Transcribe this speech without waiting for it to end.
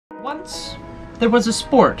Once, there was a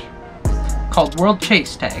sport called World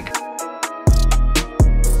Chase Tag.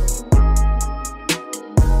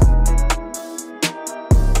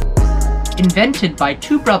 Invented by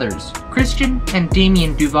two brothers, Christian and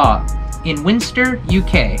Damien Duval, in Winster,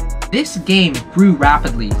 UK. This game grew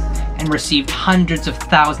rapidly and received hundreds of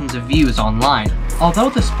thousands of views online.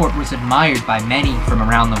 Although the sport was admired by many from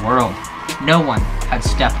around the world, no one had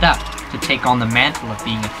stepped up to take on the mantle of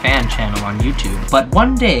being a fan channel on YouTube. But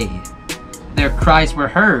one day, their cries were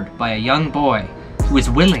heard by a young boy who was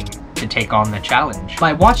willing to take on the challenge.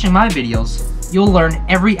 By watching my videos, you'll learn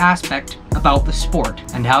every aspect about the sport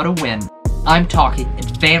and how to win. I'm talking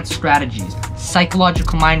advanced strategies,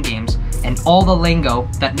 psychological mind games, and all the lingo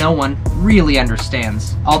that no one really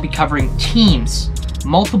understands. I'll be covering teams,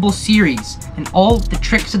 multiple series, and all the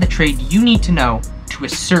tricks of the trade you need to know to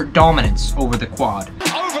assert dominance over the quad.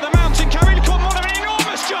 Over the mountain, carrying on an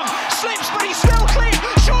enormous jump, slips, but he's still clean.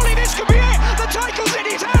 Surely this could be it. The title's in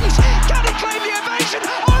his hands. Can he claim the evasion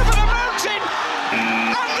over the mountain?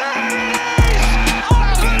 And there it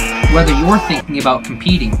is! Whether you're thinking about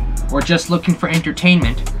competing or just looking for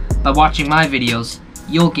entertainment, by watching my videos,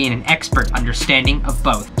 you'll gain an expert understanding of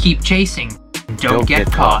both. Keep chasing and don't get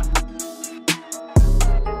caught.